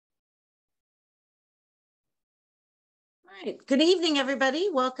All right. Good evening, everybody.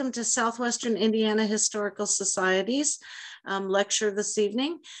 Welcome to Southwestern Indiana Historical Society's lecture this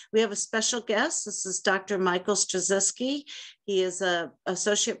evening. We have a special guest. This is Dr. Michael Strezewski. He is an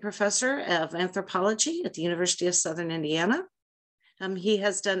associate professor of anthropology at the University of Southern Indiana. He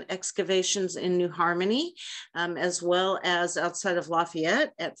has done excavations in New Harmony, as well as outside of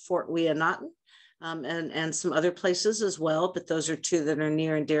Lafayette at Fort Wahnoton, and some other places as well, but those are two that are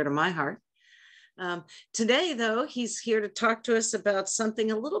near and dear to my heart. Today, though, he's here to talk to us about something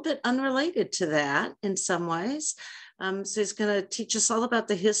a little bit unrelated to that in some ways. So he's going to teach us all about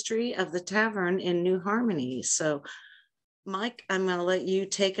the history of the tavern in New Harmony. So, Mike, I'm going to let you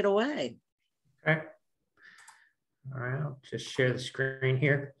take it away. Okay. All right, I'll just share the screen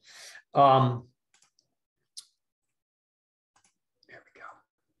here. There we go.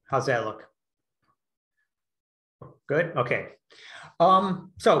 How's that look? Good? Okay.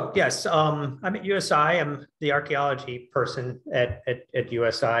 So yes, I'm at USI. I'm the archaeology person at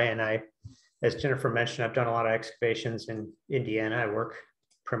USI, and as Jennifer mentioned, I've done a lot of excavations in Indiana. I work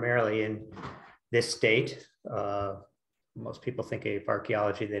primarily in this state. Most people think of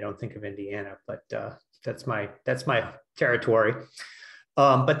archaeology, they don't think of Indiana, but that's my territory.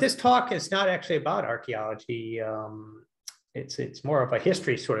 But this talk is not actually about archaeology. It's more of a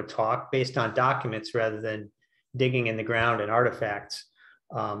history sort of talk based on documents rather than digging in the ground and artifacts.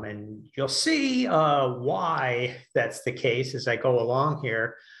 And you'll see why that's the case as I go along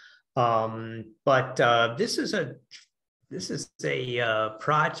here. But this is a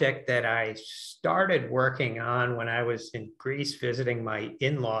project that I started working on when I was in Greece visiting my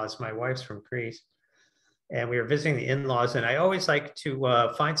in-laws. My wife's from Greece, and we were visiting the in-laws, and I always like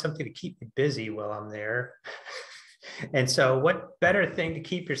to find something to keep me busy while I'm there. And so what better thing to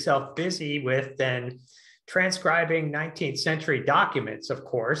keep yourself busy with than transcribing 19th century documents, of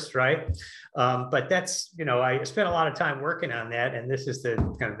course, right? But that's, I spent a lot of time working on that, and this is the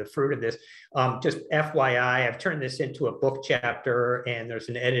kind of the fruit of this. Just FYI, I've turned this into a book chapter, and there's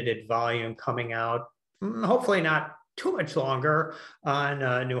an edited volume coming out, hopefully not too much longer,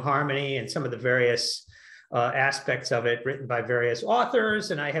 on New Harmony and some of the various aspects of it written by various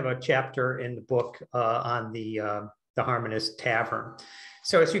authors. And I have a chapter in the book on the Harmony Tavern.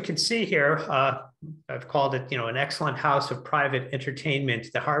 So as you can see here, I've called it, an excellent house of private entertainment,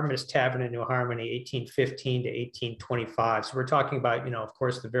 the Harmony Tavern in New Harmony, 1815 to 1825. So we're talking about, of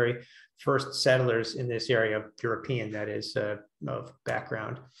course, the very first settlers in this area, European, that is, of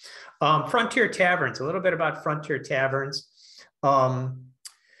background. Frontier taverns, a little bit about frontier taverns. They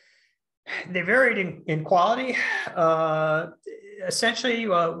varied in quality. Essentially,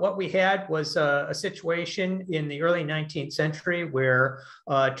 what we had was a situation in the early 19th century where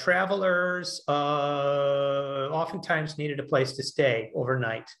travelers oftentimes needed a place to stay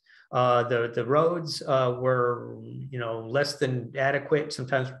overnight. The roads were, less than adequate.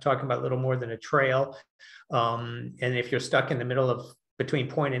 Sometimes we're talking about a little more than a trail. And if you're stuck in the middle of between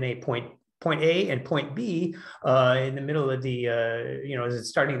point A and point B, in the middle of the, as it's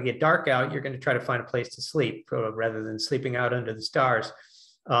starting to get dark out, you're going to try to find a place to sleep rather than sleeping out under the stars.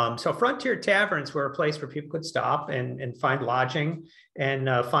 So frontier taverns were a place where people could stop and find lodging and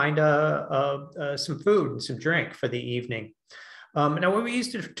find some food and some drink for the evening. Now, when we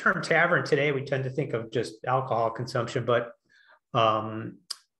use the term tavern today, we tend to think of just alcohol consumption, but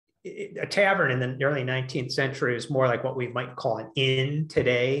a tavern in the early 19th century is more like what we might call an inn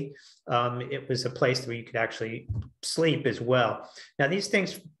today. It was a place where you could actually sleep as well. Now, these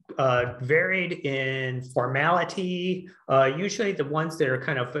things varied in formality. Usually the ones that are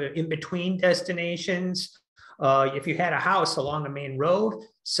kind of in between destinations. If you had a house along a main road,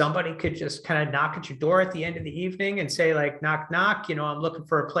 somebody could just kind of knock at your door at the end of the evening and say, like, knock, knock, I'm looking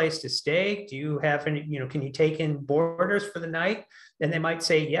for a place to stay. Do you have any, can you take in boarders for the night? And they might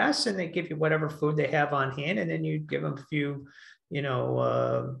say yes, and they give you whatever food they have on hand, and then you give them a few,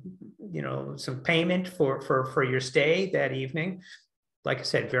 some payment for your stay that evening. Like I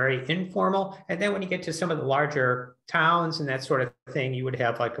said, very informal. And then when you get to some of the larger towns and that sort of thing, you would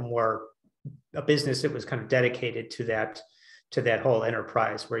have like a business that was kind of dedicated to that whole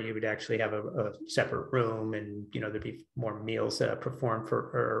enterprise, where you would actually have a separate room, and there'd be more meals performed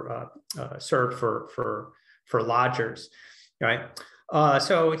served for lodgers, right?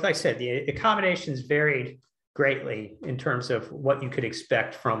 So like I said, the accommodations varied greatly in terms of what you could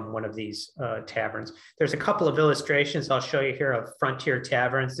expect from one of these taverns. There's a couple of illustrations I'll show you here of frontier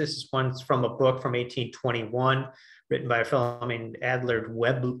taverns. This is one from a book from 1821, written by a fellow named Adler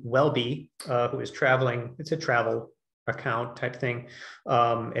Welby, who was traveling. It's a travel account type thing.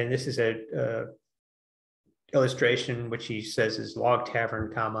 And this is illustration, which he says is Log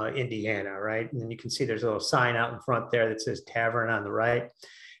Tavern, comma, Indiana, right? And then you can see there's a little sign out in front there that says Tavern on the right.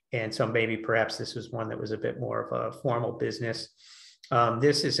 And so maybe perhaps this was one that was a bit more of a formal business.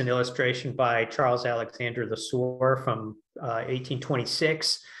 This is an illustration by Charles Alexander Lesueur from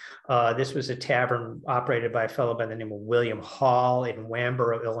 1826. This was a tavern operated by a fellow by the name of William Hall in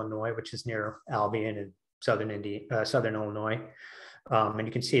Wamborough, Illinois, which is near Albion in southern Illinois. And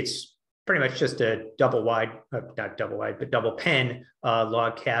you can see it's pretty much just a double wide, not double wide, but double pen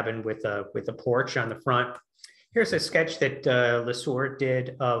log cabin with a porch on the front. Here's a sketch that Lesueur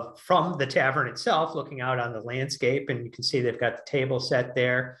did from the tavern itself, looking out on the landscape, and you can see they've got the table set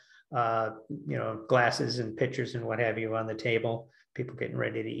there, glasses and pitchers and what have you on the table. People getting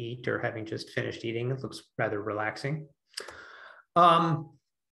ready to eat or having just finished eating. It looks rather relaxing.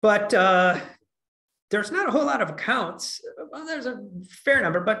 But there's not a whole lot of accounts. Well, there's a fair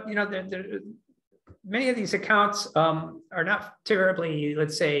number, but many of these accounts are not terribly,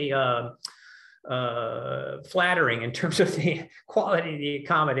 let's say, flattering in terms of the quality of the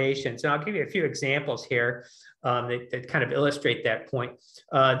accommodations. And I'll give you a few examples here that kind of illustrate that point.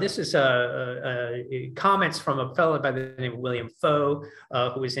 This is comments from a fellow by the name of William Foe,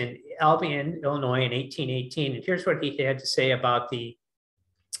 who was in Albion, Illinois in 1818. And here's what he had to say about the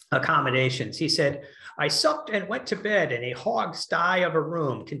accommodations. He said, "I supped and went to bed in a hog sty of a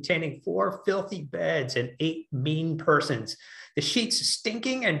room containing 4 filthy beds and 8 mean persons, the sheets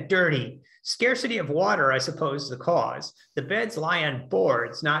stinking and dirty. Scarcity of water, I suppose, the cause. The beds lie on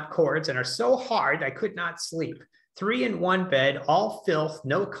boards, not cords, and are so hard I could not sleep. 3 in one bed, all filth,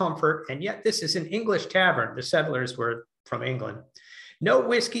 no comfort, and yet this is an English tavern." The settlers were from England. "No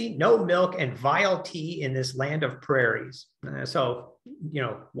whiskey, no milk, and vile tea in this land of prairies." So,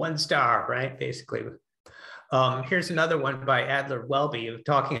 1 star, right? Basically. Here's another one by Adler Welby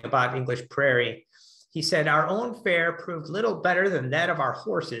talking about English prairie. He said, "Our own fare proved little better than that of our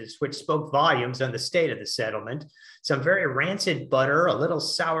horses, which spoke volumes on the state of the settlement. Some very rancid butter, a little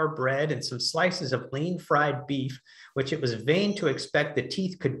sour bread, and some slices of lean fried beef, which it was vain to expect the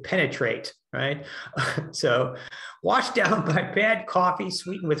teeth could penetrate," right? So, "washed down by bad coffee,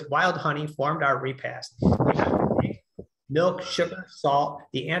 sweetened with wild honey, formed our repast. Milk, sugar, salt.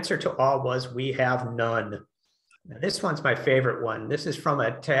 The answer to all was, we have none." Now, this one's my favorite one. This is from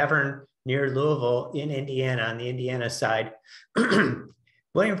a tavern near Louisville in Indiana, on the Indiana side.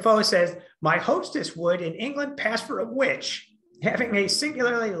 William Foe says, "My hostess would in England pass for a witch, having a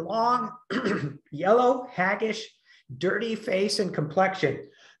singularly long, yellow, haggish, dirty face and complexion.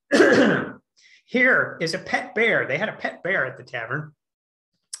 Here is a pet bear." They had a pet bear at the tavern.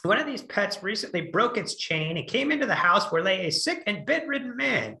 "One of these pets recently broke its chain and came into the house where lay a sick and bedridden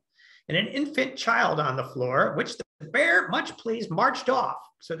man and an infant child on the floor, which the bear, much pleased, marched off.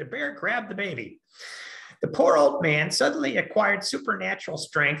 So the bear grabbed the baby. The poor old man suddenly acquired supernatural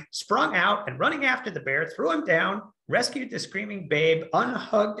strength, sprung out, and running after the bear, threw him down, rescued the screaming babe,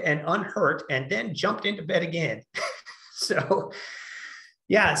 unhugged and unhurt, and then jumped into bed again." So,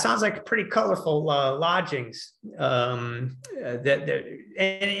 yeah, it sounds like pretty colorful lodgings. And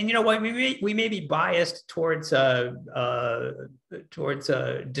you know what? We may be biased towards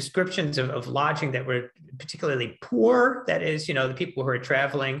descriptions of lodging that were particularly poor. That is, the people who are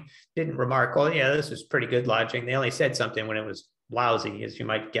traveling didn't remark, "Oh, yeah, this was pretty good lodging." They only said something when it was lousy, as you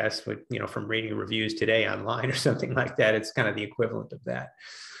might guess, with from reading reviews today online or something like that. It's kind of the equivalent of that.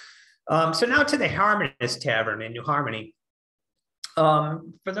 So now to the Harmonist Tavern in New Harmony. For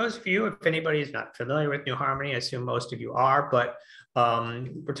those of you, if anybody is not familiar with New Harmony, I assume most of you are, but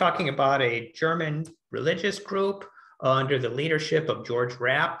we're talking about a German religious group under the leadership of George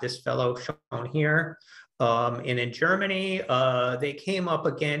Rapp, this fellow shown here. And in Germany, they came up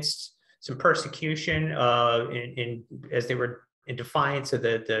against some persecution as they were in defiance of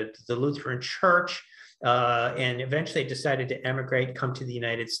the Lutheran Church. And eventually decided to emigrate, come to the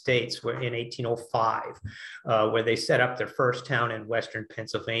United States in 1805, where they set up their first town in Western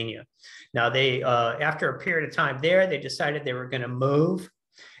Pennsylvania. Now they, after a period of time there, they decided they were going to move,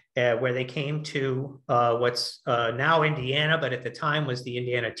 where they came to what's now Indiana, but at the time was the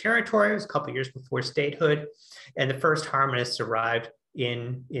Indiana Territory. It was a couple of years before statehood. And the first Harmonists arrived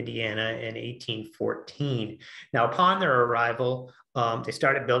in Indiana in 1814. Now, upon their arrival, they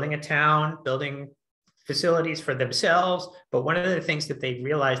started building a town, building facilities for themselves, but one of the things that they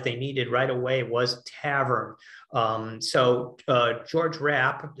realized they needed right away was a tavern. So George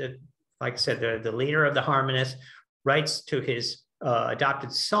Rapp, like I said, the leader of the Harmonists, writes to his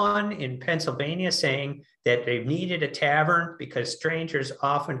adopted son in Pennsylvania saying that they needed a tavern because strangers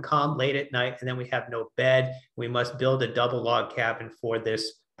often come late at night and then we have no bed. We must build a double log cabin for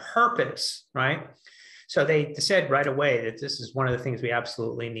this purpose, right? So they said right away that this is one of the things we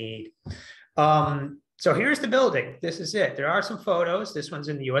absolutely need. So here's the building. This is it. There are some photos. This one's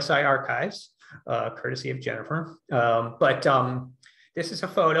in the USI archives, courtesy of Jennifer. This is a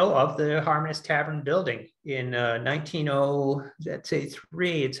photo of the Harmonists Tavern building in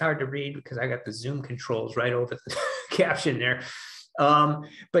 1903. It's hard to read because I got the Zoom controls right over the caption there.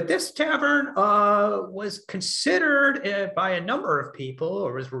 But this tavern was considered by a number of people,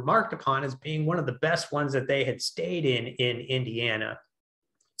 or was remarked upon as being one of the best ones that they had stayed in Indiana.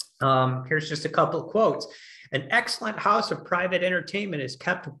 Here's just a couple of quotes. An excellent house of private entertainment is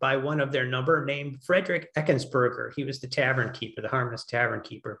kept by one of their number named Frederick Eckensberger. He was the tavern keeper, the Harmonist tavern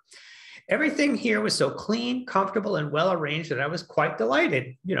keeper. Everything here was so clean, comfortable, and well arranged that I was quite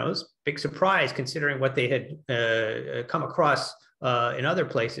delighted. You know, it was a big surprise considering what they had come across in other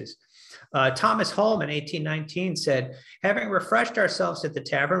places. Thomas Holm in 1819 said, having refreshed ourselves at the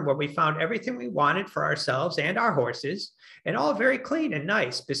tavern where we found everything we wanted for ourselves and our horses, and all very clean and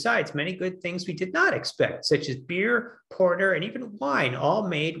nice, besides many good things we did not expect, such as beer, porter, and even wine, all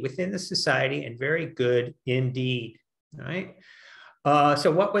made within the society and very good indeed. All right. So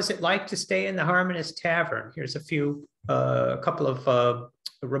what was it like to stay in the Harmonist Tavern? Here's a couple of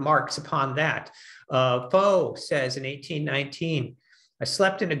remarks upon that. Foe says in 1819, I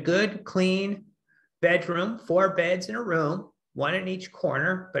slept in a good, clean bedroom, 4 beds in a room, 1 in each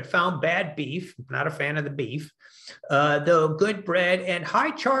corner, but found bad beef, not a fan of the beef, though good bread and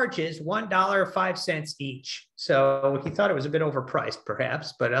high charges, $1.05 each. So he thought it was a bit overpriced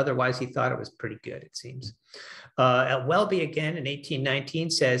perhaps, but otherwise he thought it was pretty good, it seems. At Welby again in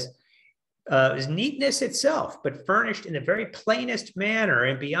 1819 says, it was neatness itself, but furnished in the very plainest manner,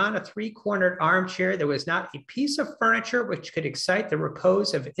 and beyond a 3-cornered armchair, there was not a piece of furniture which could excite the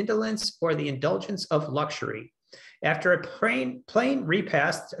repose of indolence or the indulgence of luxury. After a plain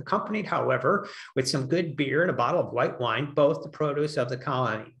repast, accompanied, however, with some good beer and a bottle of white wine, both the produce of the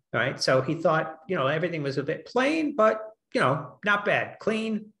colony, right? So he thought, you know, everything was a bit plain, but, you know, not bad,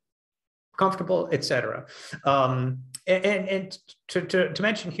 clean, comfortable, etc. And to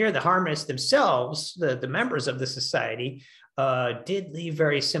mention here, the Harmonists themselves, the members of the society, did lead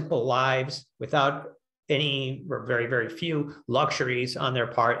very simple lives without any, or very, very few luxuries on their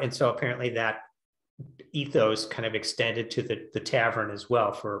part. And so apparently that ethos kind of extended to the tavern as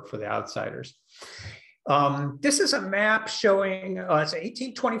well for the outsiders. This is a map showing, it's an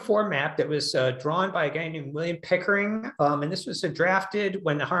 1824 map that was drawn by a guy named William Pickering. And this was drafted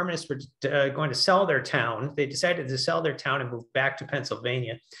when the Harmonists were going to sell their town. They decided to sell their town and move back to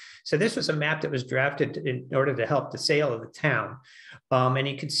Pennsylvania. So this was a map that was drafted in order to help the sale of the town. And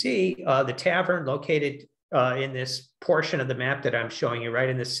you can see the tavern located in this portion of the map that I'm showing you right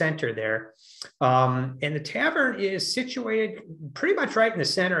in the center there. And the tavern is situated pretty much right in the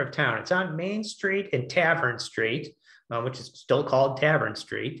center of town. It's on Main Street and Tavern Street, which is still called Tavern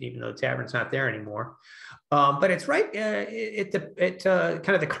Street, even though the tavern's not there anymore. But it's right at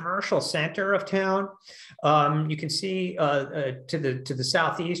kind of the commercial center of town. You can see to the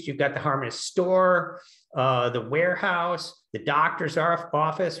southeast, you've got the Harmonist store, the warehouse, the doctor's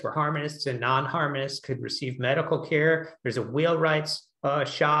office where Harmonists and non-Harmonists could receive medical care. There's a wheelwright's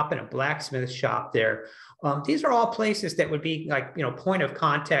shop and a blacksmith shop there. These are all places that would be like, you know, point of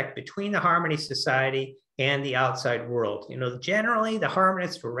contact between the Harmony Society and the outside world. You know, generally the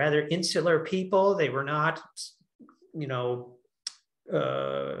Harmonists were rather insular people. They were not, you know,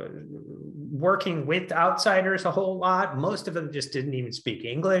 working with outsiders a whole lot. Most of them just didn't even speak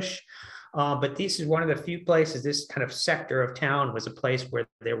English. But this is one of the few places, this kind of sector of town was a place where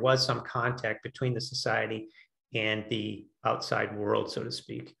there was some contact between the society and the outside world, so to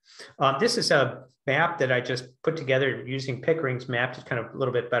speak. This is a map that I just put together using Pickering's map to kind of a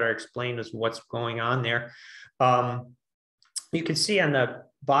little bit better explain as what's going on there. You can see on the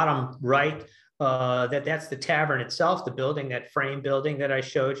bottom right that's the tavern itself, the building, that frame building that I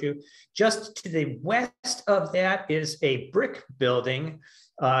showed you. Just to the west of that is a brick building,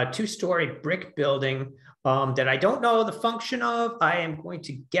 2-story brick building that I don't know the function of. I am going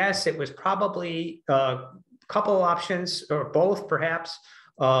to guess it was probably couple of options, or both perhaps,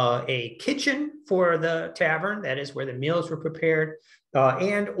 a kitchen for the tavern, that is where the meals were prepared,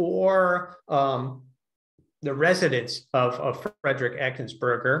 and or the residence of Frederick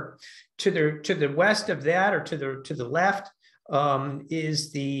Eckensberger. To the west of that, or to the left,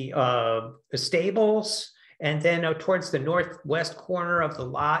 is the stables. And then towards the northwest corner of the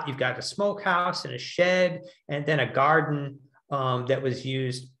lot, you've got a smokehouse and a shed, and then a garden that was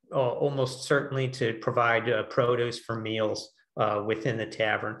used almost certainly to provide produce for meals within the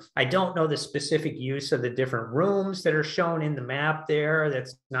tavern. I don't know the specific use of the different rooms that are shown in the map there.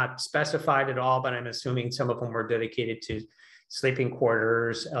 That's not specified at all, but I'm assuming some of them were dedicated to sleeping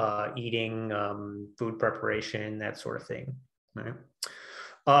quarters, eating, food preparation, that sort of thing.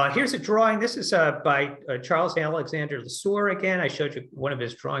 Right. Here's a drawing. This is by Charles Alexander Lesueur again. I showed you one of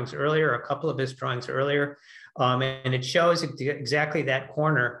his drawings earlier, a couple of his drawings earlier, and it shows exactly that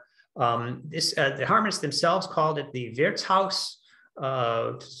corner. The Harmonists themselves called it the Wirtshaus,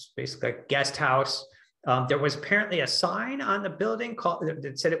 basically a guest house. There was apparently a sign on the building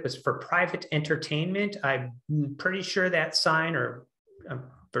that said it was for private entertainment. I'm pretty sure that sign, or I'm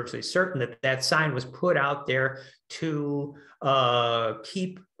virtually certain that that sign was put out there to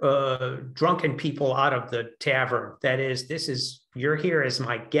keep drunken people out of the tavern. That is, you're here as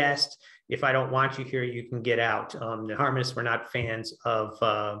my guest. If I don't want you here, you can get out. The Harmonists were not fans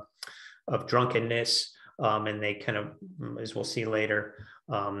of drunkenness, and they kind of, as we'll see later,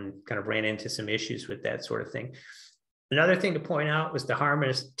 kind of ran into some issues with that sort of thing. Another thing to point out was the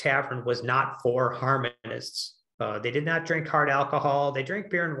Harmonist Tavern was not for Harmonists. They did not drink hard alcohol. They drank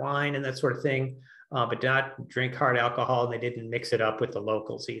beer and wine and that sort of thing, but did not drink hard alcohol. They didn't mix it up with the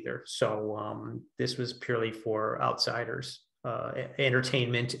locals either. So this was purely for outsiders,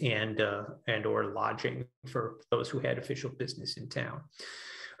 entertainment and or lodging for those who had official business in town.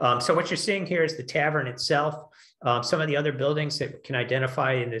 So what you're seeing here is the tavern itself. Some of the other buildings that we can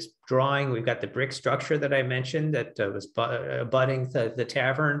identify in this drawing, we've got the brick structure that I mentioned that was abutting the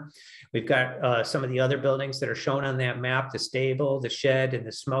tavern. We've got some of the other buildings that are shown on that map, the stable, the shed, and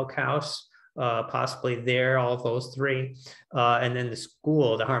the smokehouse, possibly there, all of those three. And then the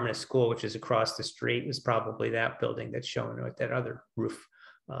school, the Harmonist School, which is across the street, was probably that building that's shown with that other roof,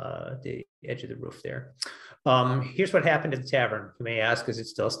 the edge of the roof there. Here's what happened to the tavern. You may ask, is it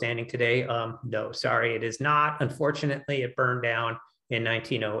still standing today? No, sorry, it is not. Unfortunately, it burned down in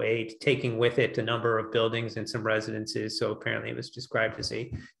 1908, taking with it a number of buildings and some residences. So apparently it was described as a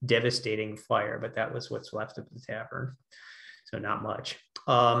devastating fire, but that was what's left of the tavern. So not much.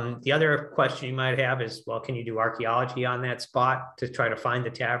 The other question you might have is, well, can you do archaeology on that spot to try to find the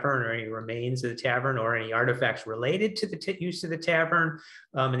tavern or any remains of the tavern or any artifacts related to the use of the tavern?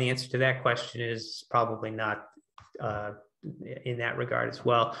 And the answer to that question is probably not in that regard as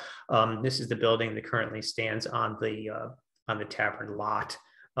well. This is the building that currently stands on the tavern lot.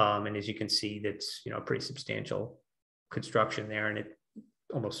 And as you can see, that's, you know, a pretty substantial construction there, and it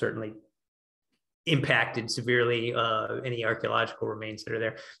almost certainly impacted severely any archaeological remains that are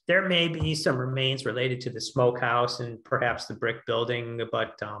there. There may be some remains related to the smokehouse and perhaps the brick building,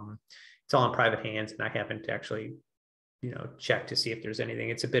 but it's all in private hands, and I haven't actually, you know, checked to see if there's anything.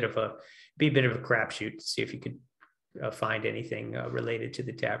 It's a bit of a crapshoot to see if you could find anything related to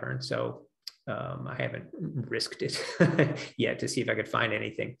the tavern. So I haven't risked it yet to see if I could find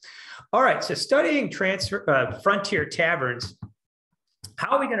anything. All right, so studying frontier taverns.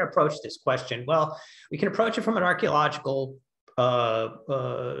 How are we going to approach this question? Well, we can approach it from an archaeological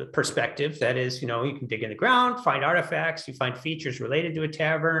perspective. That is, you know, you can dig in the ground, find artifacts, you find features related to a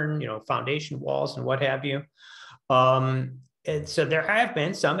tavern, you know, foundation walls and what have you. And so there have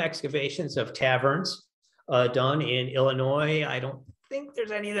been some excavations of taverns done in Illinois. I don't think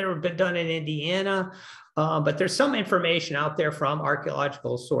there's any that have been done in Indiana, but there's some information out there from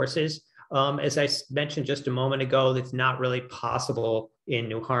archaeological sources. As I mentioned just a moment ago, that's not really possible in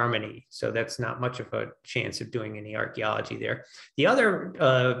New Harmony. So that's not much of a chance of doing any archaeology there. The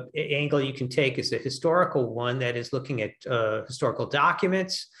other angle you can take is a historical one, that is looking at historical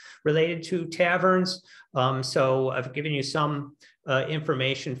documents related to taverns. So I've given you some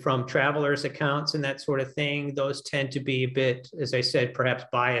information from travelers' accounts and that sort of thing. Those tend to be a bit, as I said, perhaps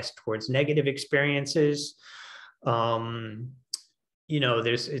biased towards negative experiences. You know,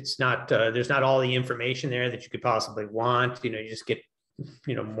 there's not all the information there that you could possibly want. You know, you just get,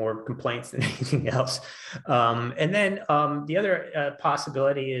 you know, more complaints than anything else. And then the other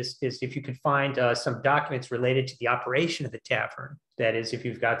possibility is if you could find some documents related to the operation of the tavern. That is, if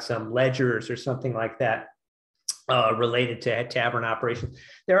you've got some ledgers or something like that related to tavern operations.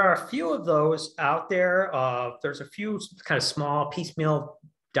 There are a few of those out there. There's a few kind of small piecemeal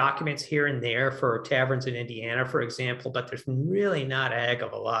documents here and there for taverns in Indiana, for example, but there's really not a heck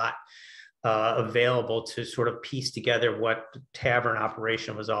of a lot available to sort of piece together what the tavern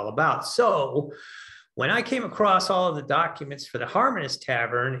operation was all about. So when I came across all of the documents for the Harmonist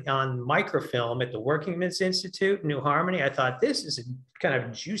Tavern on microfilm at the Workingmen's Institute in New Harmony, I thought, this is a kind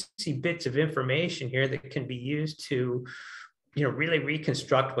of juicy bits of information here that can be used to, you know, really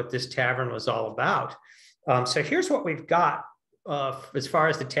reconstruct what this tavern was all about. So here's what we've got as far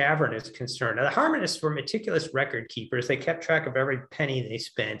as the tavern is concerned. Now, the Harmonists were meticulous record keepers. They kept track of every penny they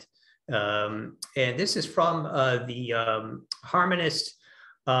spent. And this is from the Harmonist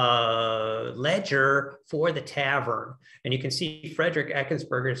ledger for the tavern. And you can see Frederick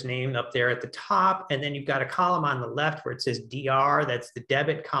Eckensberger's name up there at the top. And then you've got a column on the left where it says DR, that's the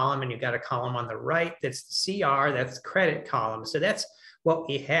debit column. And you've got a column on the right, that's the CR, that's the credit column. So that's what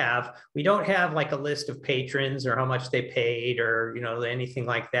we have. We don't have like a list of patrons or how much they paid or, you know, anything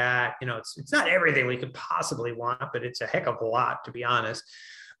like that. You know, it's not everything we could possibly want, but it's a heck of a lot, to be honest.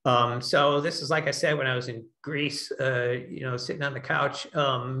 So this is, like I said, when I was in Greece, you know, sitting on the couch,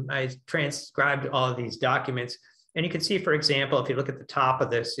 I transcribed all of these documents. And you can see, for example, if you look at the top of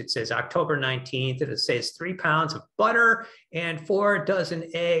this, it says October 19th, it says 3 pounds of butter and 4 dozen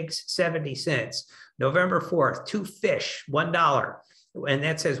eggs, 70 cents. November 4th, 2 fish, $1. And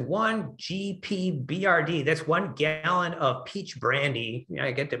that says 1 GPBRD. That's 1 gallon of peach brandy. You know,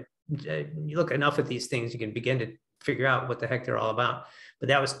 I get to, you look enough at these things, you can begin to figure out what the heck they're all about. But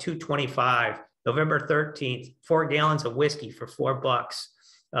that was $2.25. November 13th, 4 gallons of whiskey for $4.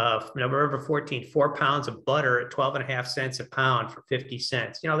 November 14th, 4 pounds of butter at 12.5 cents a pound for 50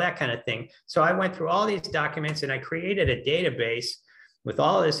 cents, you know, that kind of thing. So I went through all these documents and I created a database with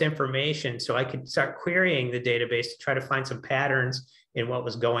all this information so I could start querying the database to try to find some patterns in what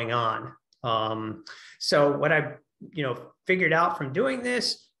was going on. So what I, you know, figured out from doing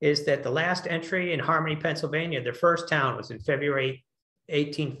this is that the last entry in Harmony, Pennsylvania, their first town, was in February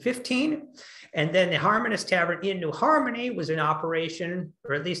 1815. And then the Harmonist Tavern in New Harmony was in operation,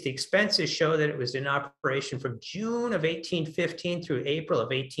 or at least the expenses show that it was in operation from June of 1815 through April of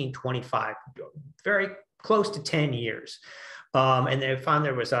 1825, very close to 10 years. And they found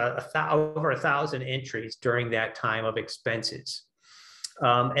there was over 1,000 entries during that time of expenses.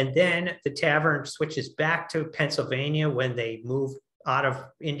 And then the tavern switches back to Pennsylvania when they move out of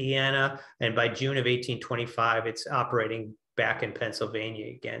Indiana. And by June of 1825, it's operating back in Pennsylvania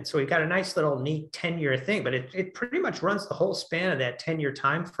again. So we've got a nice little neat 10-year thing, but it pretty much runs the whole span of that 10-year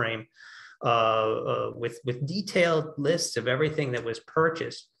time frame with detailed lists of everything that was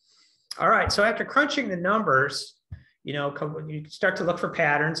purchased. All right, so after crunching the numbers, you know, you start to look for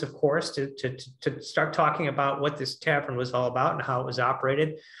patterns, of course, to start talking about what this tavern was all about and how it was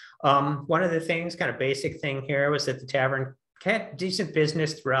operated. One of the things, kind of basic thing here, was that the tavern had decent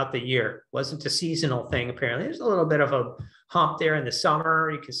business throughout the year. It wasn't a seasonal thing, apparently. There's a little bit of a hump there in the summer,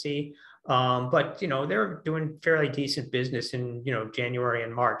 you can see. But, you know, they're doing fairly decent business in, you know, January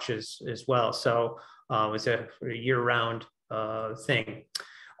and March as well. So it was a year-round thing.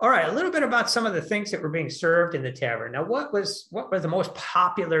 All right, a little bit about some of the things that were being served in the tavern. Now, what were the most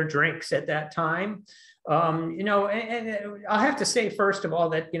popular drinks at that time? You know, and I'll have to say, first of all,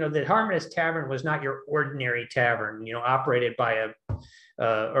 that, you know, the Harmonist Tavern was not your ordinary tavern, you know, operated by a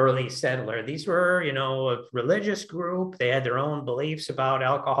early settler. These were, you know, a religious group. They had their own beliefs about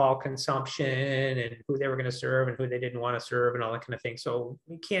alcohol consumption and who they were going to serve and who they didn't want to serve and all that kind of thing. So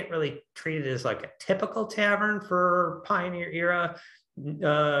we can't really treat it as like a typical tavern for pioneer era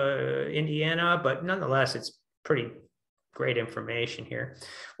Indiana, but nonetheless, it's pretty great information here.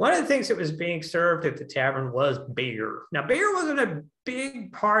 One of the things that was being served at the tavern was beer. Now, beer wasn't a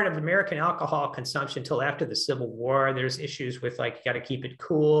big part of American alcohol consumption until after the Civil War. There's issues with, like, you got to keep it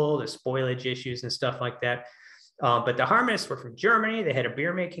cool, the spoilage issues and stuff like that. But the Harmonists were from Germany. They had a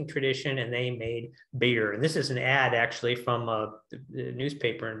beer making tradition and they made beer. And this is an ad actually from the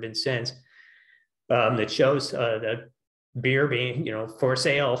newspaper in Vincennes that shows the beer being, you know, for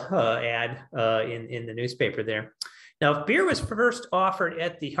sale ad in the newspaper there. Now, beer was first offered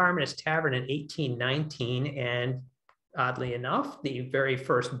at the Harmonist Tavern in 1819, and oddly enough, the very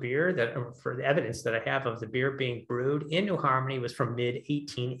first beer that, for the evidence that I have of the beer being brewed in New Harmony, was from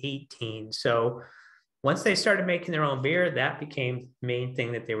mid-1818. So once they started making their own beer, that became the main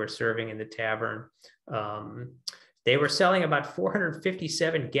thing that they were serving in the tavern. They were selling about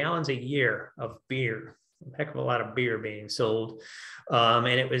 457 gallons a year of beer. A heck of a lot of beer being sold. And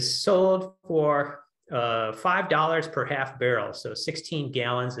it was sold for $5 per half barrel. So 16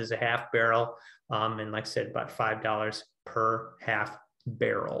 gallons is a half barrel. And like I said, about $5 per half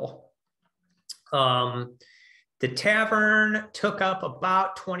barrel. The tavern took up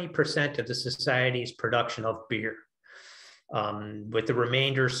about 20% of the society's production of beer, with the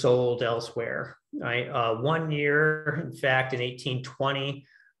remainder sold elsewhere. One year, in fact, in 1820,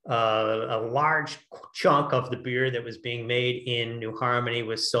 a large chunk of the beer that was being made in New Harmony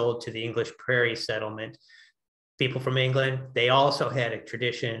was sold to the English Prairie settlement. People from England, they also had a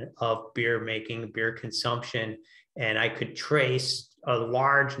tradition of beer making, beer consumption, and I could trace a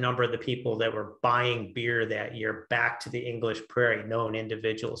large number of the people that were buying beer that year back to the English Prairie, known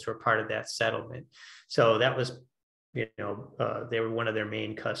individuals who were part of that settlement. So that was, they were one of their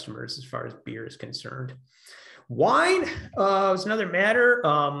main customers as far as beer is concerned. Wine was another matter.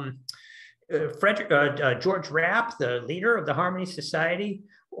 George Rapp, the leader of the Harmony Society,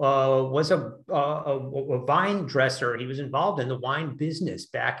 was a wine dresser. He was involved in the wine business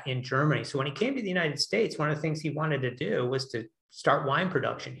back in Germany. So when he came to the United States, one of the things he wanted to do was to start wine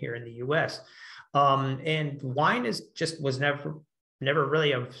production here in the U.S. And wine was never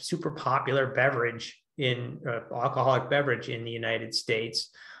really a super popular beverage alcoholic beverage in the United States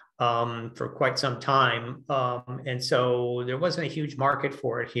for quite some time. And so there wasn't a huge market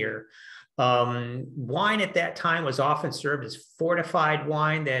for it here. Wine at that time was often served as fortified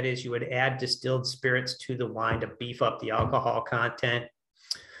wine. That is, you would add distilled spirits to the wine to beef up the alcohol content.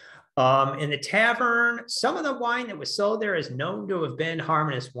 In the tavern, some of the wine that was sold there is known to have been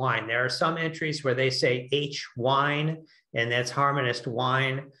Harmonist wine. There are some entries where they say H wine, and that's Harmonist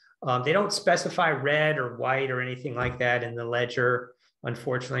wine. They don't specify red or white or anything like that in the ledger,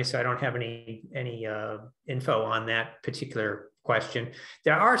 unfortunately, so I don't have any info on that particular question.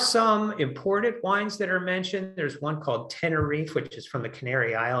 There are some imported wines that are mentioned. There's one called Tenerife, which is from the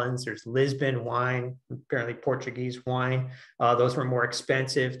Canary Islands. There's Lisbon wine, apparently Portuguese wine. Those were more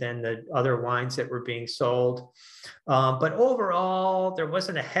expensive than the other wines that were being sold. But overall, there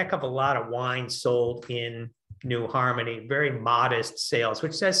wasn't a heck of a lot of wine sold in New Harmony, very modest sales,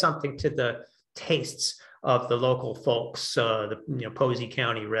 which says something to the tastes of the local folks, the Posey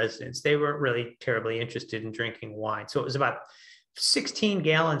County residents. They weren't really terribly interested in drinking wine. So it was about 16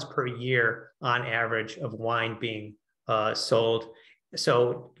 gallons per year on average of wine being sold.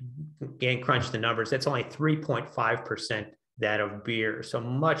 So again, crunch the numbers, that's only 3.5% that of beer. So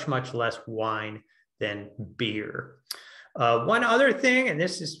much, much less wine than beer. One other thing, and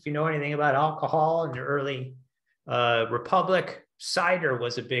this is, if you know anything about alcohol in the early Republic, cider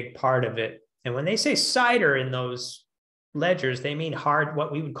was a big part of it. And when they say cider in those ledgers, they mean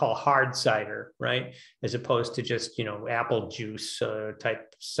what we would call hard cider, right? As opposed to just, apple juice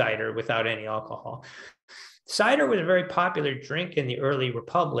type cider without any alcohol. Cider was a very popular drink in the early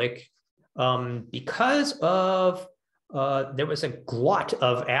Republic because of there was a glut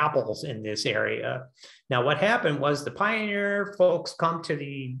of apples in this area. Now, what happened was the pioneer folks come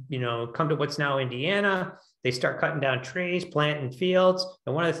to what's now Indiana. They start cutting down trees, planting fields.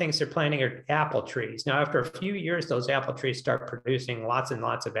 And one of the things they're planting are apple trees. Now, after a few years, those apple trees start producing lots and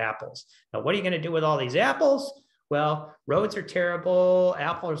lots of apples. Now, what are you going to do with all these apples? Well, roads are terrible.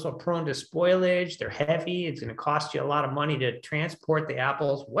 Apples are prone to spoilage. They're heavy. It's going to cost you a lot of money to transport the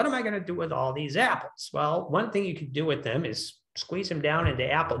apples. What am I going to do with all these apples? Well, one thing you could do with them is squeeze them down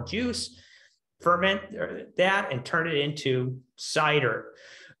into apple juice, ferment that, and turn it into cider.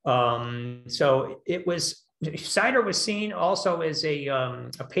 Cider was seen also as a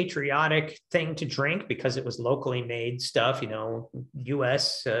patriotic thing to drink because it was locally made stuff,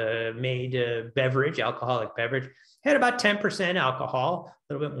 U.S. made beverage, alcoholic beverage. Had about 10% alcohol,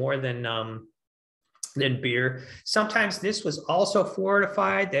 a little bit more than beer. Sometimes this was also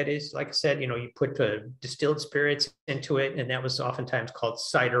fortified. That is, like I said, you put distilled spirits into it, and that was oftentimes called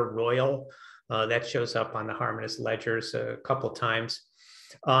cider royal. That shows up on the Harmonist ledgers a couple times.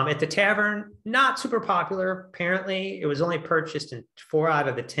 At the tavern, not super popular. Apparently, it was only purchased in 4 out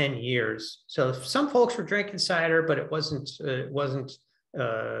of the 10 years. So some folks were drinking cider, but it wasn't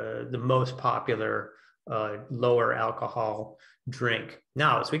the most popular lower alcohol drink.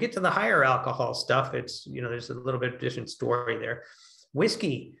 Now, as we get to the higher alcohol stuff, it's there's a little bit of different story there.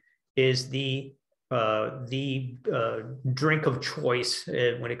 Whiskey is the drink of choice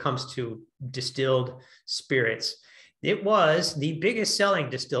when it comes to distilled spirits. It was the biggest selling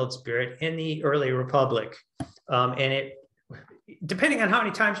distilled spirit in the early Republic. And it, depending on how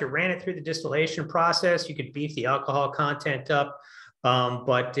many times you ran it through the distillation process, you could beef the alcohol content up.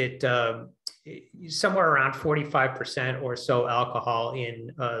 But it somewhere around 45% or so alcohol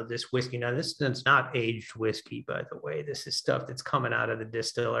in this whiskey. Now, this is not aged whiskey, by the way. This is stuff that's coming out of the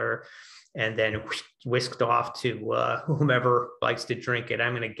distiller and then whisked off to whomever likes to drink it.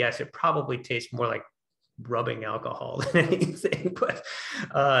 I'm going to guess it probably tastes more like rubbing alcohol than anything, but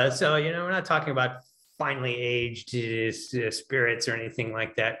so we're not talking about finely aged spirits or anything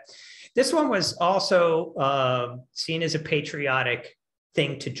like that. This one was also seen as a patriotic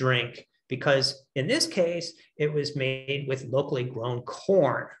thing to drink because in this case it was made with locally grown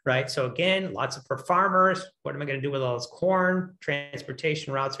corn, right? So again, lots of for farmers. What am I going to do with all this corn?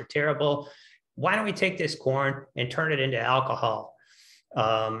 Transportation routes are terrible. Why don't we take this corn and turn it into alcohol?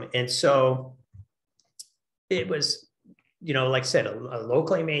 And so it was like I said, a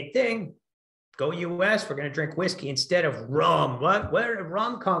locally made thing. Go US, we're going to drink whiskey instead of rum. Where did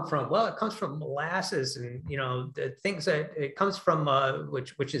rum come from? Well, it comes from molasses, and the things that it comes from,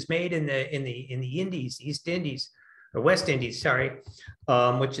 which is made in the Indies, East Indies, or West Indies, sorry,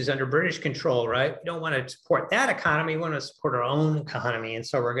 which is under British control, right? We don't want to support that economy. We want to support our own economy, and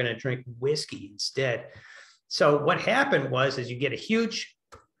so we're going to drink whiskey instead. So what happened was, is you get a huge.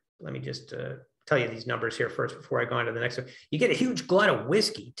 Let me just tell you these numbers here first before I go on to the next one. You get a huge glut of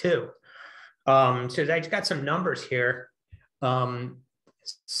whiskey too. So I just got some numbers here.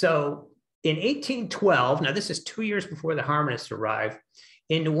 So in 1812, now this is 2 years before the Harmonists arrived,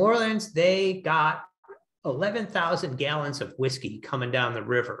 in New Orleans, they got 11,000 gallons of whiskey coming down the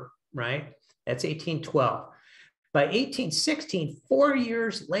river, right? That's 1812. By 1816, 4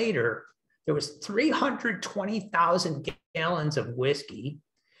 years later, there was 320,000 gallons of whiskey.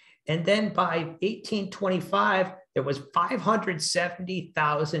 And then by 1825, there was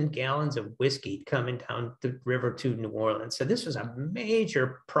 570,000 gallons of whiskey coming down the river to New Orleans. So this was a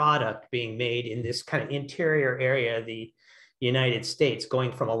major product being made in this kind of interior area of the United States,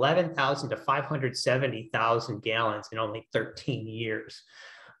 going from 11,000 to 570,000 gallons in only 13 years.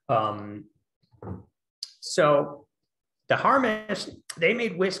 So the Harmonists, they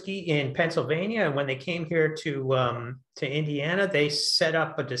made whiskey in Pennsylvania, and when they came here to Indiana, they set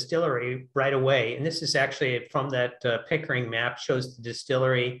up a distillery right away. And this is actually from that Pickering map, shows the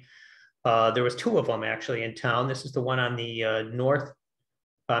distillery. There was two of them actually in town. This is the one on the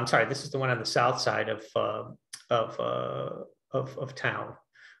this is the one on the south side of town,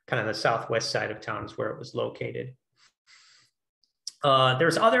 kind of the southwest side of town is where it was located.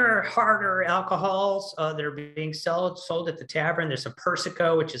 There's other harder alcohols that are being sold at the tavern. There's some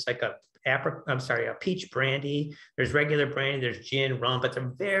Persico, which is like a peach brandy. There's regular brandy, there's gin, rum, but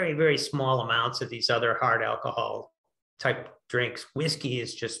they're very, very small amounts of these other hard alcohol type drinks. Whiskey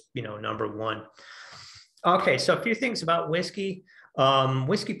is just, number one. Okay, so a few things about whiskey.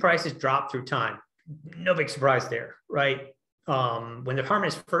 Whiskey prices drop through time. No big surprise there, right? When the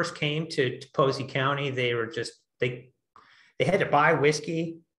Harmonists first came to Posey County, they had to buy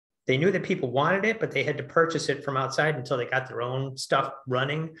whiskey. They knew that people wanted it, but they had to purchase it from outside until they got their own stuff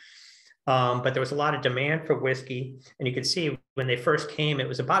running. But there was a lot of demand for whiskey. And you can see when they first came, it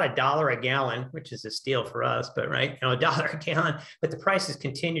was about $1 a gallon, which is a steal for us, but right, $1 a gallon. But the prices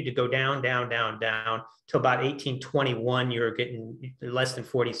continued to go down, down, down, down till about 1821. You were getting less than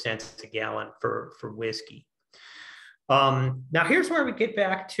 40 cents a gallon for whiskey. Now here's where we get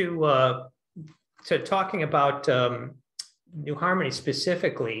back to talking about New Harmony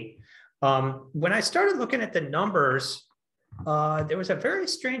specifically. When I started looking at the numbers, there was a very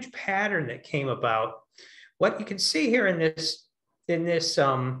strange pattern that came about. What you can see here in this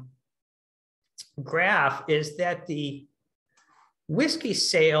graph is that the whiskey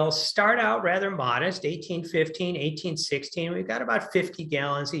sales start out rather modest, 1815, 1816. We've got about 50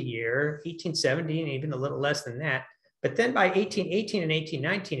 gallons a year, 1817, even a little less than that. But then by 1818 and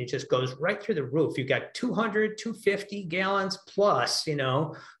 1819, it just goes right through the roof. You've got 200, 250 gallons plus,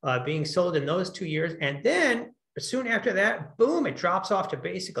 being sold in those 2 years. And then soon after that, boom, it drops off to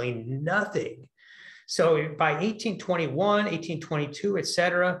basically nothing. So by 1821, 1822, et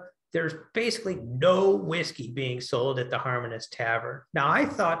cetera, there's basically no whiskey being sold at the Harmonist Tavern. Now, I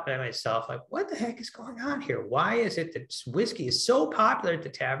thought by myself, like, what the heck is going on here? Why is it that whiskey is so popular at the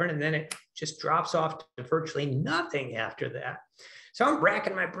tavern and then it just drops off to virtually nothing after that? So I'm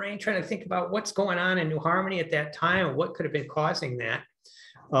racking my brain trying to think about what's going on in New Harmony at that time and what could have been causing that.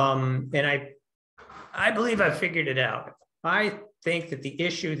 And I believe I figured it out. I think that the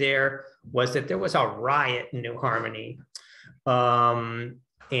issue there was that there was a riot in New Harmony.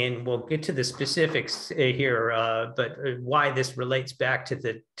 And we'll get to the specifics here, but why this relates back to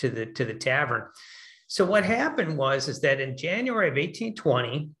the tavern. So what happened is that in January of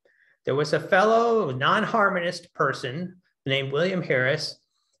 1820, there was a fellow non-Harmonist person named William Harris.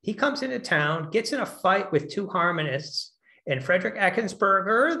 He comes into town, gets in a fight with two Harmonists, and Frederick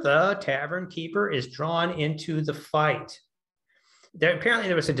Eckensberger, the tavern keeper, is drawn into the fight. Apparently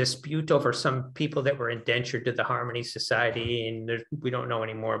there was a dispute over some people that were indentured to the Harmony Society, and we don't know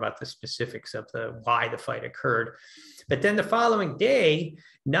any more about the specifics of why the fight occurred. But then the following day,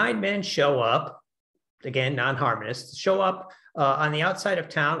 9 men show up, again, non-Harmonists, show up on the outside of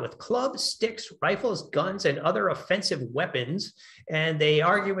town with clubs, sticks, rifles, guns, and other offensive weapons. And they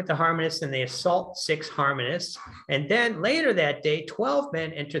argue with the Harmonists and they assault 6 Harmonists. And then later that day, 12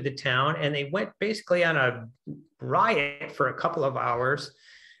 men entered the town and they went basically on a riot for a couple of hours,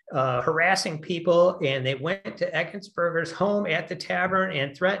 harassing people. And they went to Eckensberger's home at the tavern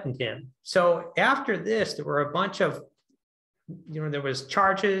and threatened him. So after this, there were a bunch of there was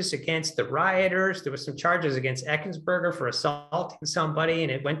charges against the rioters. There was some charges against Eckensberger for assaulting somebody,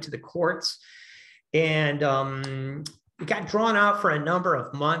 and it went to the courts. And it got drawn out for a number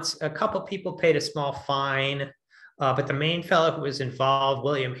of months. A couple people paid a small fine, but the main fellow who was involved,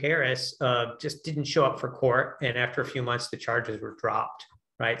 William Harris, just didn't show up for court. And after a few months, the charges were dropped,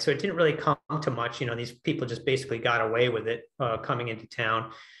 right? So it didn't really come to much. These people just basically got away with it coming into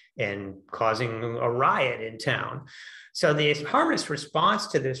town and causing a riot in town. So the Harmonist response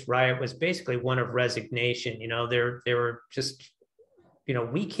to this riot was basically one of resignation. They were just,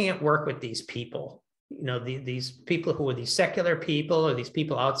 we can't work with these people. These people who are these secular people or these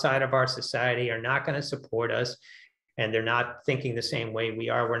people outside of our society are not going to support us, and they're not thinking the same way we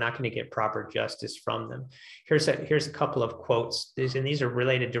are. We're not going to get proper justice from them. Here's a couple of quotes, and these are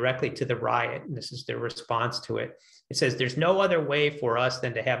related directly to the riot, and this is their response to it. It says, "There's no other way for us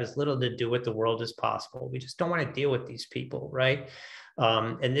than to have as little to do with the world as possible. We just don't want to deal with these people," right?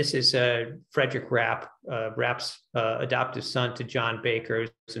 And this is Frederick Rapp, Rapp's adoptive son to John Baker,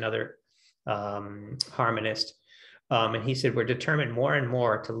 who's another Harmonist. And he said, "We're determined more and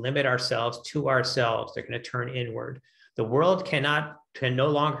more to limit ourselves to ourselves. They're going to turn inward. The world can no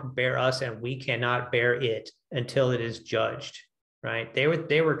longer bear us, and we cannot bear it until it is judged," right? They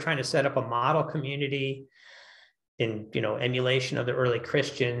were trying to set up a model community in emulation of the early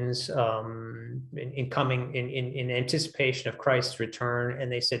Christians, in anticipation of Christ's return.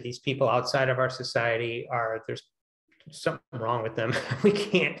 And they said, these people outside of our society there's something wrong with them. We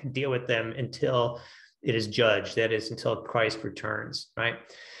can't deal with them until it is judged, that is, until Christ returns, right?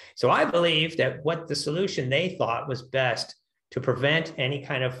 So I believe that what the solution they thought was best to prevent any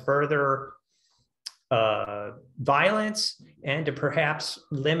kind of further violence and to perhaps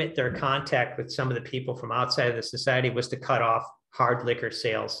limit their contact with some of the people from outside of the society was to cut off hard liquor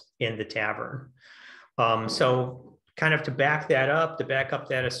sales in the tavern. So kind of to back up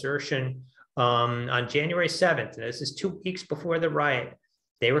that assertion, on January 7th, and this is 2 weeks before the riot,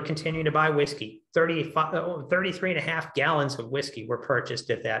 they were continuing to buy whiskey. 33.5 gallons of whiskey were purchased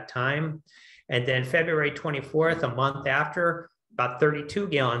at that time. And then February 24th, a month after, about 32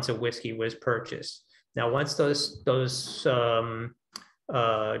 gallons of whiskey was purchased. Now, once those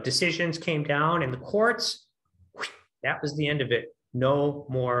decisions came down in the courts, that was the end of it. No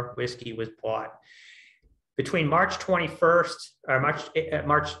more whiskey was bought. Between March 21st, or March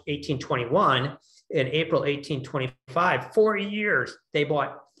 1821 and April 1825, 4 years, they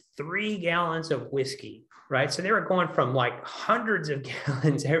bought 3 gallons of whiskey, right? So they were going from like hundreds of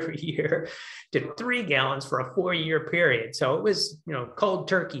gallons every year to 3 gallons for a 4-year period. So it was, cold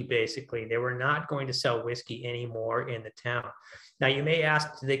turkey, basically. They were not going to sell whiskey anymore in the town. Now, you may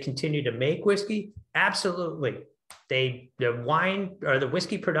ask, do they continue to make whiskey? Absolutely. The wine or the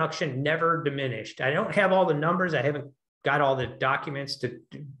whiskey production never diminished. I don't have all the numbers. I haven't got all the documents to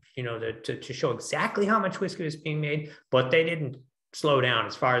show exactly how much whiskey was being made, but they didn't slow down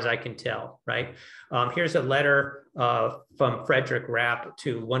as far as I can tell, right? Here's a letter from Frederick Rapp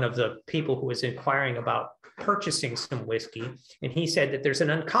to one of the people who was inquiring about purchasing some whiskey. And he said that there's an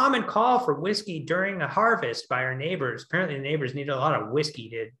uncommon call for whiskey during the harvest by our neighbors. Apparently the neighbors needed a lot of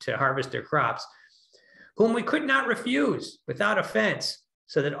whiskey to harvest their crops, whom we could not refuse without offense,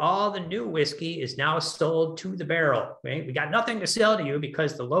 so that all the new whiskey is now sold to the barrel, right? We got nothing to sell to you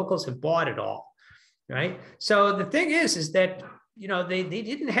because the locals have bought it all, right? So the thing is that, they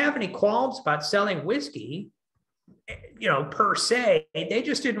didn't have any qualms about selling whiskey, per se. They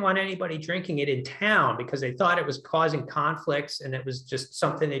just didn't want anybody drinking it in town because they thought it was causing conflicts and it was just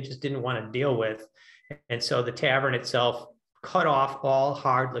something they just didn't want to deal with. And so the tavern itself cut off all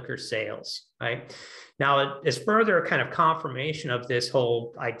hard liquor sales, right? Now, as further kind of confirmation of this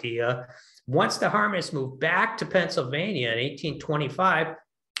whole idea, once the Harmonists moved back to Pennsylvania in 1825,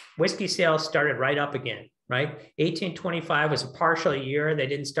 whiskey sales started right up again, right? 1825 was a partial year. They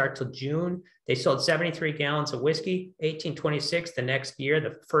didn't start till June. They sold 73 gallons of whiskey. 1826, the next year,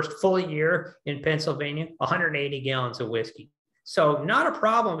 the first full year in Pennsylvania, 180 gallons of whiskey. So not a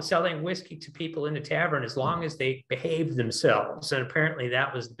problem selling whiskey to people in the tavern as long as they behaved themselves. And apparently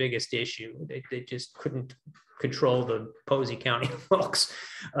that was the biggest issue. They just couldn't control the Posey County folks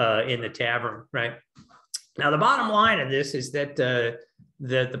in the tavern, right? Now, the bottom line of this is that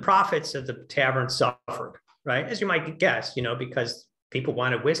the profits of the tavern suffered, right? As you might guess, because people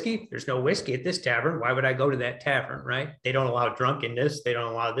wanted whiskey. There's no whiskey at this tavern. Why would I go to that tavern, right? They don't allow drunkenness. They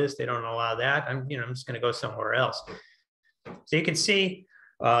don't allow this. They don't allow that. I'm just going to go somewhere else. So you can see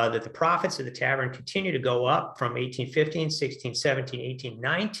that the profits of the tavern continue to go up from 1815, 16, 17, 18,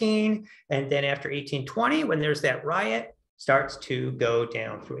 19. And then after 1820, when there's that riot, starts to go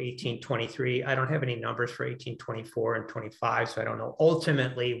down through 1823. I don't have any numbers for 1824 and 25, so I don't know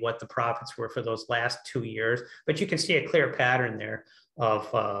ultimately what the profits were for those last 2 years, but you can see a clear pattern there of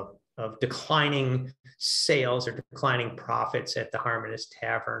declining sales or declining profits at the Harmonist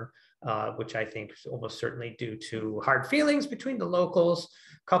Tavern, which I think is almost certainly due to hard feelings between the locals,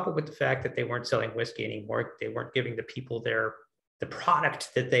 coupled with the fact that they weren't selling whiskey anymore. They weren't giving the people the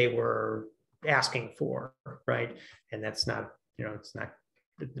product that they were asking for, right? And that's not, it's not,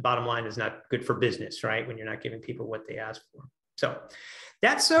 the bottom line is not good for business, right? When you're not giving people what they ask for. So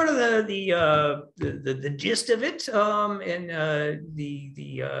that's sort of the gist of it, and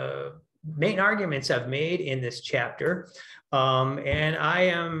the main arguments I've made in this chapter. And I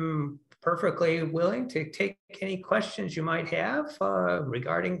am perfectly willing to take any questions you might have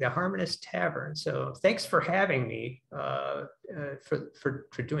regarding the Harmonist Tavern. So thanks for having me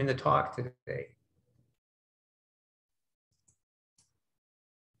for doing the talk today.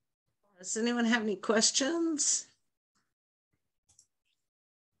 Does anyone have any questions?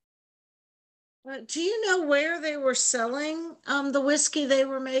 Do you know where they were selling the whiskey they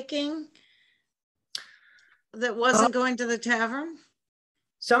were making that wasn't going to the tavern?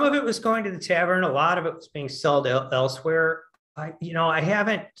 Some of it was going to the tavern. A lot of it was being sold elsewhere. I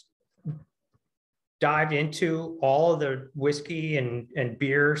haven't dived into all of the whiskey and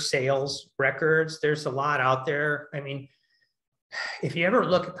beer sales records. There's a lot out there. I mean, if you ever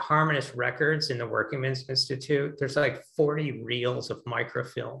look at the Harmonist records in the Workingmen's Institute, there's like 40 reels of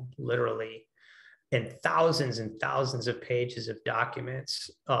microfilm, literally, and thousands of pages of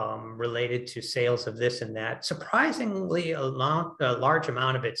documents related to sales of this and that. Surprisingly, a large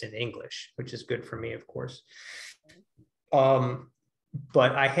amount of it's in English, which is good for me, of course. But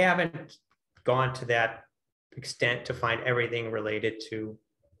I haven't gone to that extent to find everything related to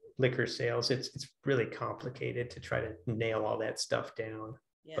liquor sales. It's really complicated to try to nail all that stuff down.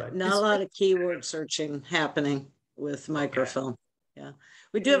 Yeah, but not a lot of keyword searching happening with microfilm. Yeah,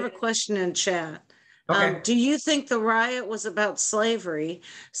 we do have a question in chat. Okay. Do you think the riot was about slavery,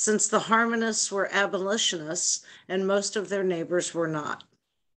 since the Harmonists were abolitionists and most of their neighbors were not?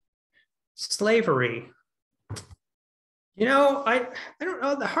 Slavery. I don't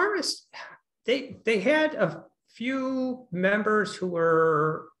know. The Harmonists, they had a few members who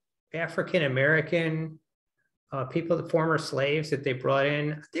were African American people, the former slaves that they brought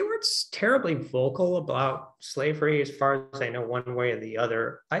in. They weren't terribly vocal about slavery, as far as I know, one way or the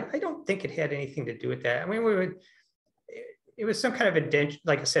other. I don't think it had anything to do with that. I mean, it was some kind of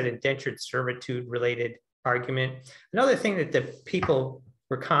indentured servitude related argument. Another thing that the people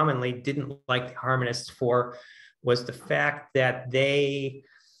were commonly didn't like the Harmonists for was the fact that they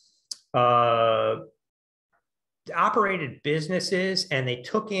operated businesses and they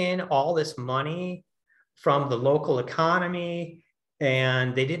took in all this money from the local economy,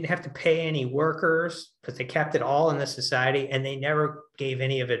 and they didn't have to pay any workers because they kept it all in the society, and they never gave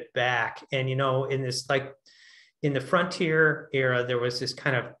any of it back. And, in this, in the frontier era, there was this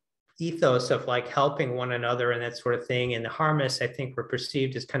kind of ethos of helping one another and that sort of thing. And the Harmonists, I think, were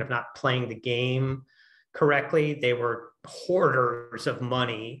perceived as kind of not playing the game correctly. They were hoarders of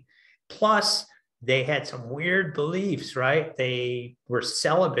money. Plus, they had some weird beliefs, right? They were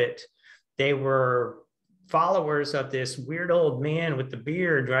celibate. They were followers of this weird old man with the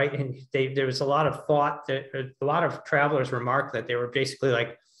beard, right? And there was a lot of thought that a lot of travelers remarked that they were basically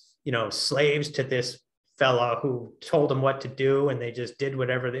slaves to this fella who told them what to do, and they just did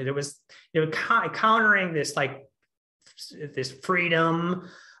whatever. It was, countering this this freedom,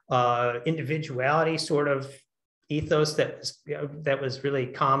 individuality sort of ethos that was really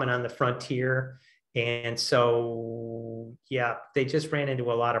common on the frontier. And so, yeah, they just ran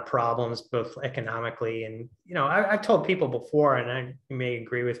into a lot of problems, both economically and, I've told people before, and you may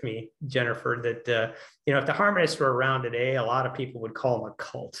agree with me, Jennifer, that, if the Harmonists were around today, a lot of people would call them a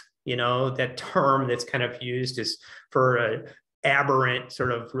cult. That term that's kind of used is for an aberrant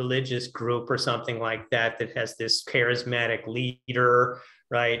sort of religious group or something like that has this charismatic leader,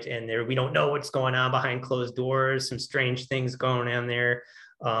 right? And we don't know what's going on behind closed doors, some strange things going on there.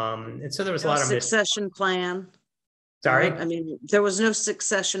 And so there was a lot of succession plan. Sorry? I mean, there was no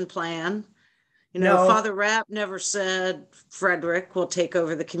succession plan. No. Father Rapp never said Frederick will take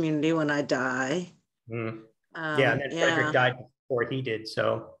over the community when I die. And then Frederick died before he did.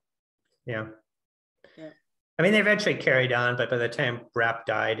 So, yeah. I mean, they eventually carried on, but by the time Rapp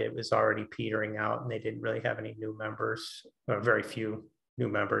died, it was already petering out, and they didn't really have any new members, or very few new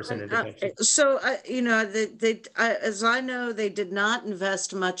members in it. So, as I know, they did not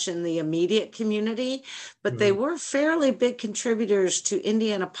invest much in the immediate community, but they were fairly big contributors to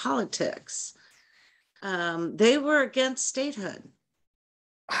Indiana politics. They were against statehood.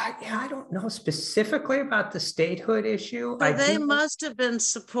 Yeah, I don't know specifically about the statehood issue. So they must have been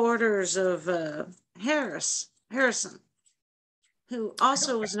supporters of Harrison, who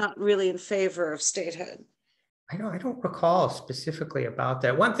also was not really in favor of statehood. I don't recall specifically about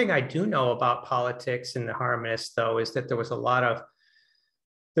that. One thing I do know about politics in the Harmonists, though, is that there was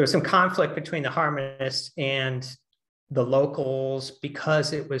some conflict between the Harmonists and the locals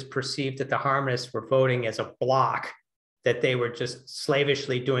because it was perceived that the Harmonists were voting as a block, that they were just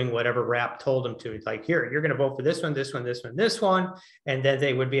slavishly doing whatever Rapp told them to. It's like, here, you're going to vote for this one, this one, this one, this one. And then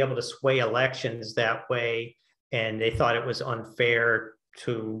they would be able to sway elections that way. And they thought it was unfair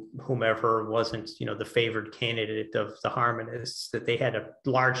to whomever wasn't, the favored candidate of the Harmonists, that they had a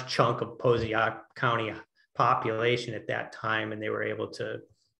large chunk of Posey County population at that time. And they were able to,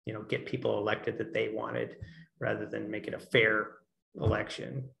 get people elected that they wanted rather than make it a fair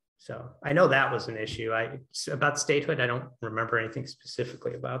election. So I know that was an issue. About statehood, I don't remember anything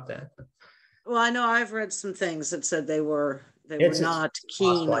specifically about that. Well, I know I've read some things that said they were not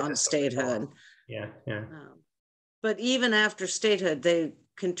keen on statehood. Yeah. But even after statehood, they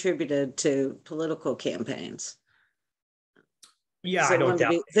contributed to political campaigns. Yeah, so I don't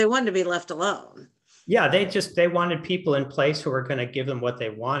doubt. They wanted to be left alone. Yeah, they wanted people in place who were going to give them what they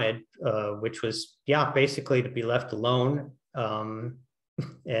wanted, which was, basically to be left alone.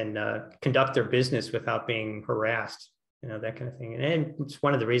 And conduct their business without being harassed, that kind of thing. And it's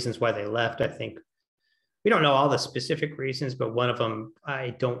one of the reasons why they left. I think we don't know all the specific reasons, but one of them, I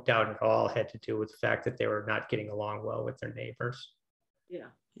don't doubt at all, had to do with the fact that they were not getting along well with their neighbors. Yeah,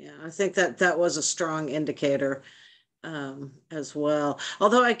 I think that was a strong indicator as well.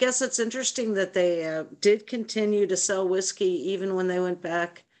 Although I guess it's interesting that they did continue to sell whiskey even when they went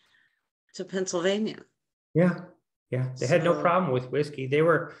back to Pennsylvania. Yeah, they had no problem with whiskey. They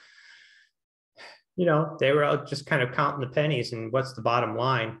were, they were out just kind of counting the pennies and what's the bottom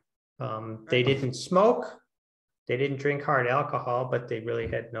line. They didn't smoke, they didn't drink hard alcohol, but they really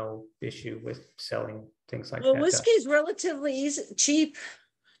had no issue with selling things like that. Well, whiskey is relatively cheap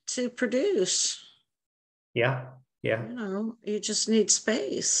to produce. Yeah. You just need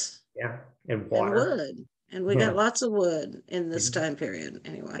space. Yeah, and water. And wood. And we got lots of wood in this time period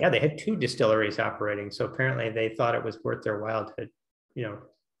anyway. Yeah, they had 2 distilleries operating. So apparently they thought it was worth their while to,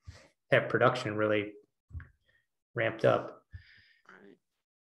 have production really ramped up.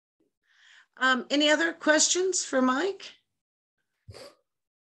 All right. Any other questions for Mike?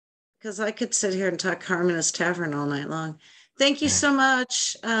 Because I could sit here and talk Harmony Tavern all night long. Thank you so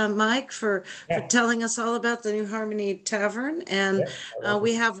much, Mike, for telling us all about the new Harmony Tavern. And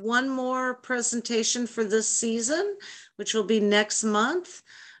we have one more presentation for this season, which will be next month.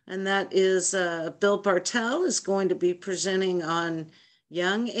 And that is Bill Bartell is going to be presenting on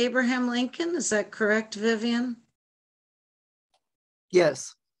young Abraham Lincoln. Is that correct, Vivian?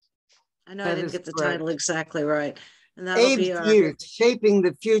 Yes. I know I didn't get the title exactly right. And that'll be our youth, Shaping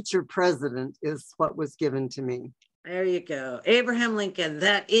the Future President is what was given to me. There you go. Abraham Lincoln,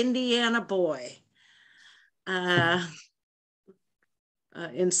 that Indiana boy.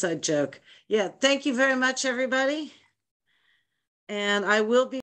 Inside joke. Yeah, thank you very much, everybody. And I will be